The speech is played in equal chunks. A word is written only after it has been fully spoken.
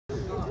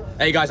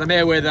Hey guys, I'm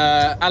here with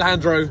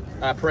Alejandro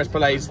Perez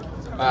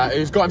Pelaez,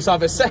 who's got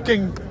himself a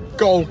second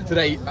goal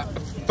today.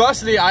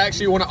 Firstly, I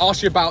actually want to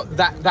ask you about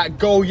that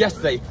goal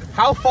yesterday.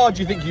 How far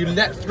do you think you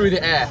leapt through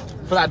the air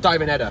for that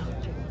diving header?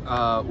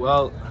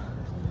 Well,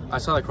 I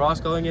saw the cross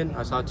going in.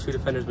 I saw two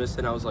defenders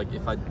missing. I was like,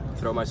 if I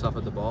throw myself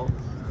at the ball,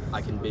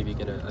 I can maybe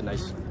get a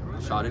nice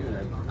shot in,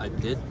 and I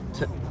did.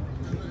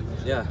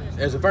 Yeah.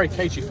 It was a very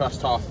cagey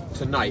first half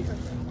tonight.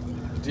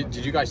 Did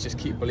you guys just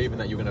keep believing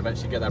that you were going to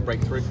eventually get that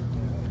breakthrough?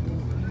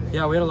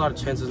 Yeah, we had a lot of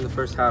chances in the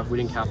first half. We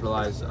didn't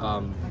capitalize,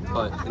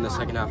 but in the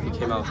second half, we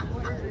came out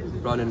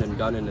running and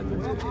gunning,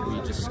 and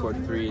we just scored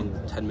 3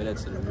 in 10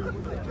 minutes, and we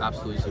were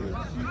absolutely zooming.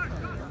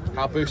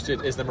 How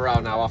boosted is the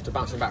morale now after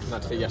bouncing back from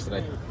that defeat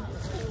yesterday?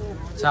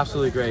 It's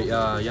absolutely great.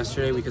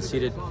 Yesterday we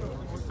conceded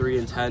 3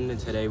 in 10, and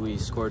today we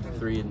scored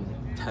 3 in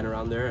 10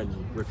 around there,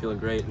 and we're feeling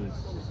great. And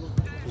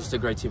just a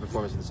great team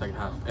performance in the second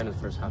half and in the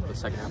first half. But the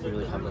second half we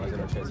really capitalized on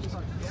our chances.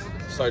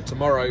 So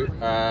tomorrow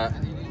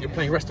you're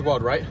playing Rest of the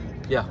World, right?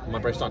 Yeah. My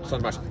brain started so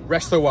much.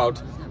 Rest of the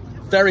World,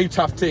 very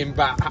tough team.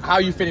 But how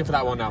are you feeling for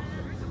that one now?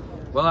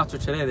 Well, after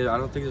today, I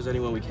don't think there's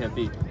anyone we can't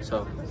beat.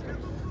 So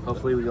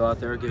hopefully we go out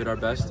there, give it our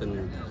best,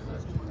 and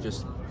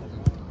just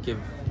give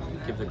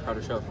the crowd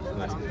a show.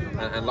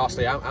 And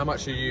lastly, how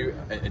much are you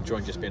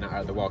enjoying just being out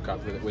at the World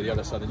Cup with the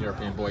other Southern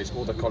European boys,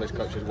 all the college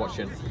coaches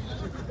watching?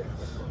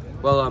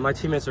 Well, my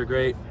teammates are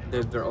great.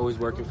 They're always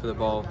working for the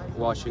ball,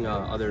 watching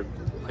other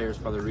players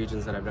from other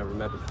regions that I've never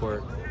met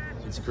before.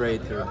 It's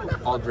great. They're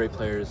all great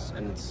players,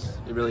 and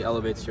it really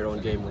elevates your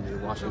own game when you're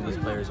watching these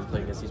players and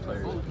playing against these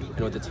players. And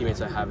with the teammates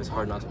I have, it's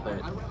hard not to play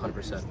it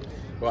 100%.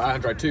 Well,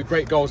 Alejandro, 2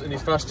 great goals in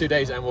these first 2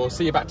 days, and we'll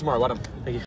see you back tomorrow. Well done. Thank you.